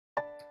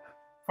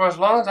For as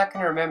long as I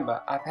can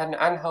remember, I've had an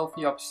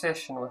unhealthy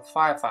obsession with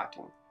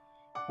firefighting.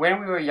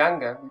 When we were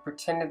younger, we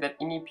pretended that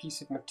any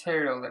piece of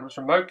material that was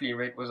remotely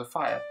red was a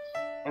fire,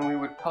 and we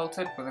would pelt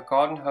it with a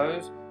garden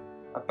hose,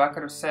 a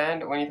bucket of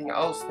sand, or anything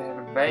else that had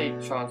a vague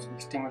chance of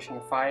extinguishing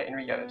a fire in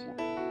reality.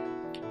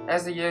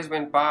 As the years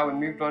went by, we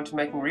moved on to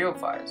making real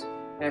fires,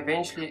 and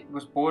eventually it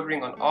was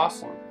bordering on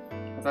arson,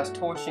 with us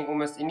torching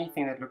almost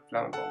anything that looked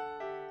flammable.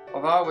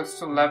 Although I would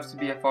still love to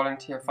be a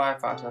volunteer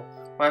firefighter,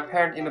 my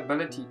apparent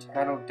inability to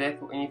handle death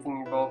or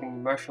anything involving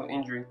emotional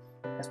injury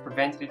has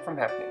prevented it from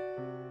happening.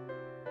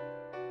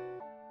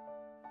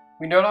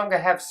 We no longer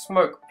have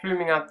smoke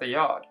pluming out the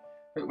yard,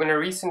 but when a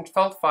recent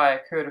veld fire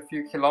occurred a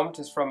few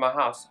kilometers from my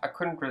house, I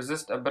couldn't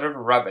resist a bit of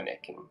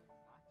rubbernecking.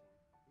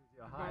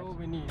 All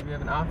we need, we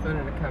have an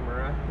iPhone and a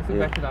camera. What's the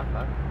battery life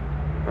like?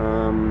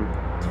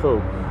 It's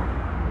full.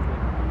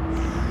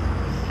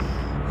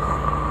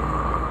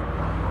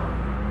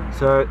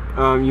 So,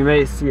 you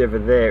may see over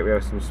there we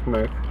have some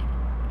smoke.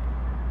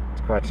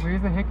 It's quite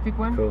Where's the hectic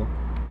one? cool.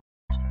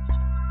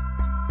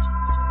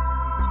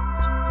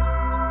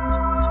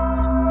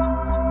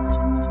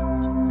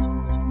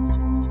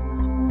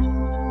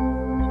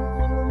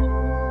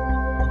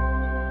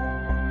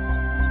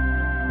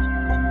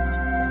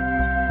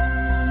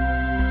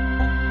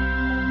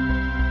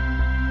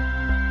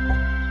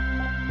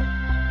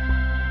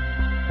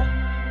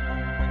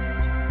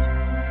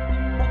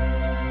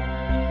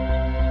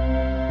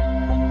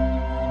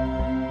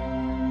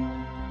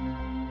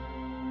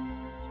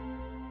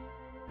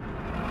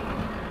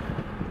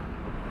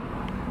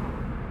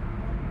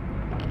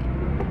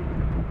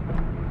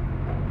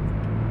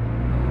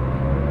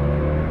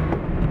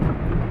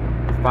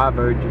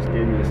 Five-O just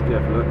gave me a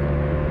stiff look.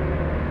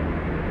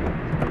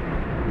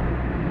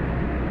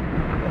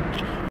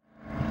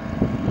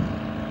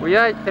 We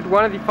are at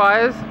one of the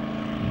fires.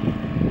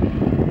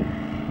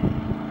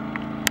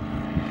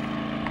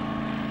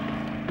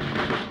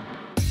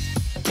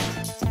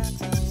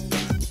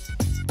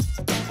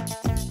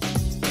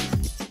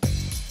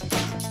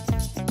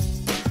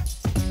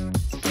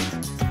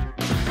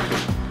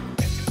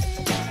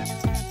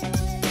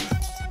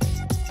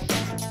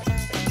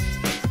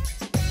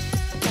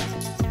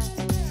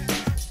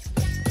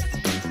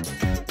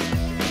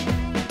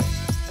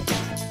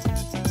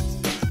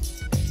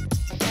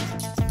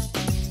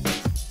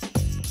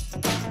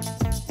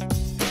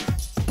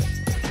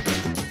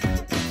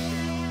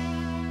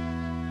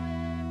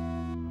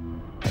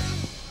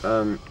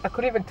 I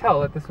couldn't even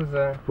tell that this was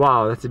a...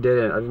 Wow, that's a dead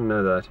end. I didn't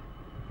know that.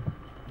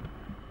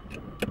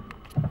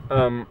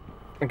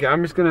 Okay,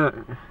 I'm just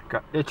gonna go.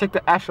 Yeah, check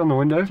the ash on the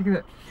window. Look at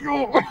that.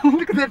 Oh,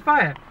 look at that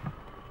fire.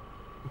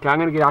 Okay, I'm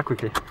gonna get out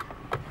quickly.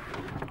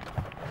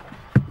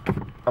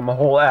 I'm a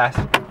whole ass.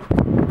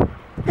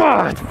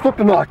 Ah, it's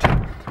flipping hot.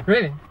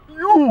 Really?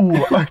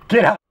 You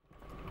get out.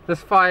 This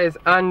fire is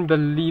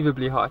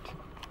unbelievably hot.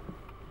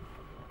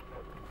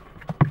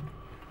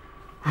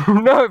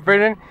 No,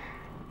 Brendan,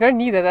 you don't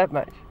need that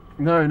much.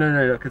 No,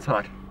 look, it's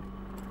hot.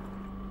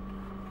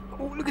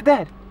 Oh, look at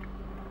that.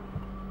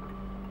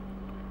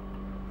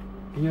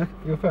 Your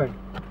phone.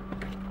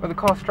 Oh, the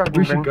car's struggling.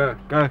 We should go,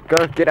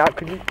 get out,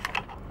 could you?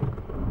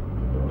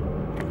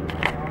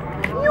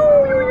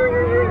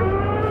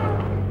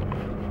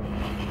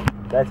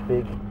 That's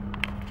big.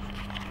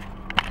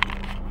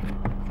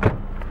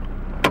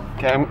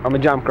 Okay, I'm gonna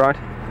jump, right?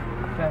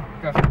 Okay,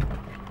 go.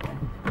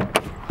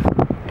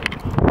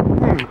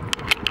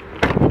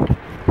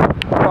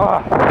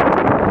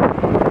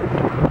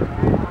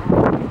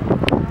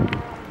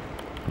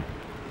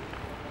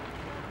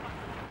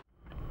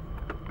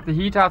 The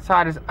heat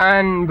outside is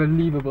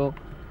unbelievable.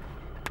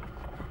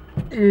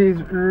 It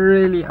is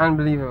really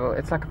unbelievable.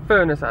 It's like a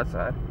furnace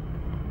outside.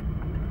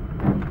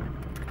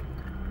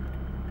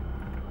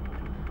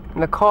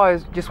 And the car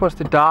just wants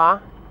to die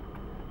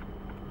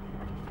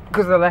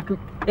because of the lack of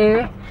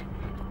air.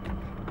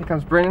 Here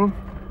comes Brennan.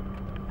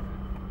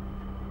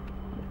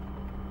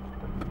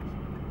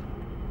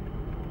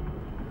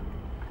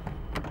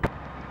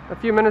 A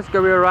few minutes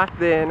ago we were right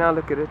there, now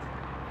look at it.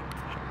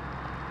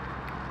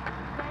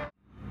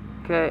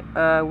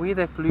 Okay, we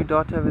that blue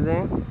dot over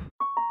there.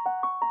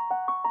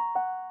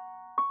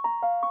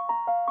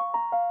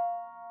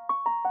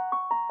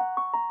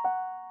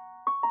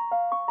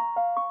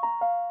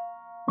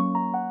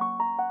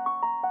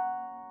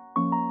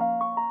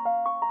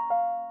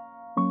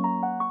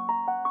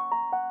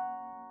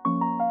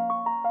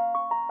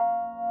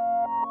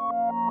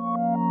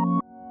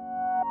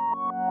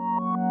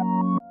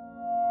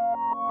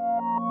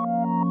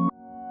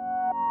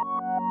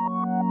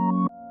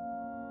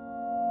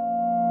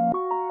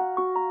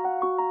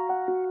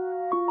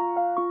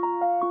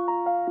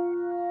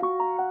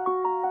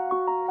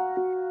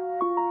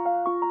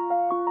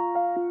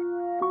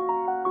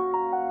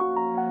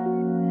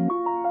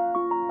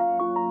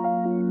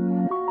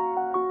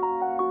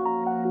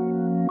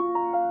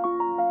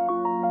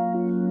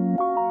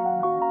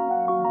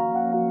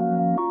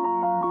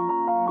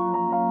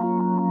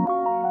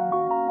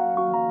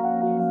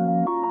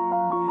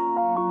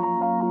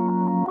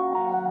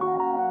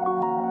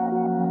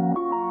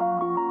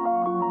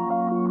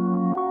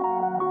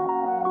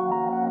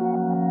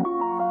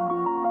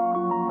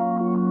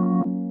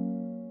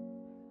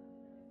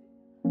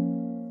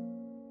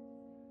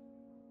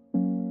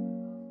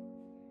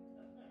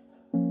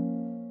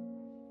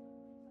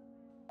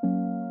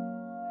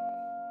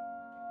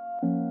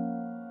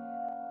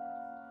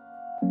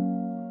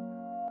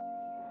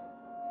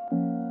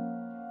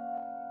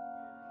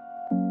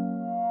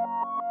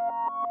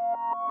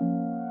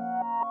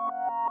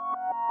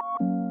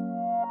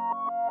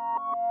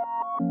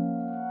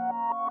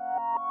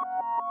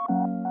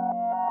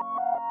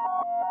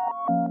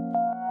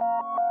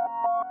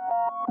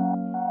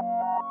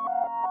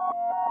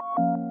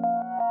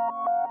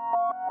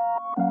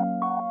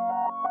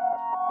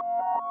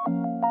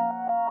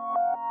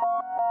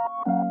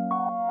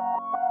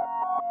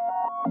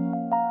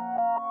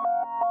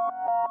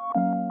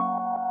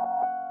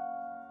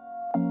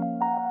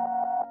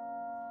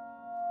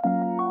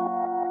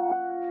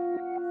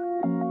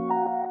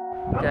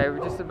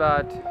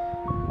 about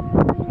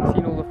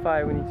seen all the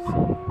fire we need to see.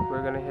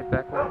 We're gonna head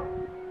back now.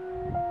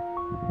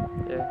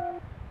 Yeah.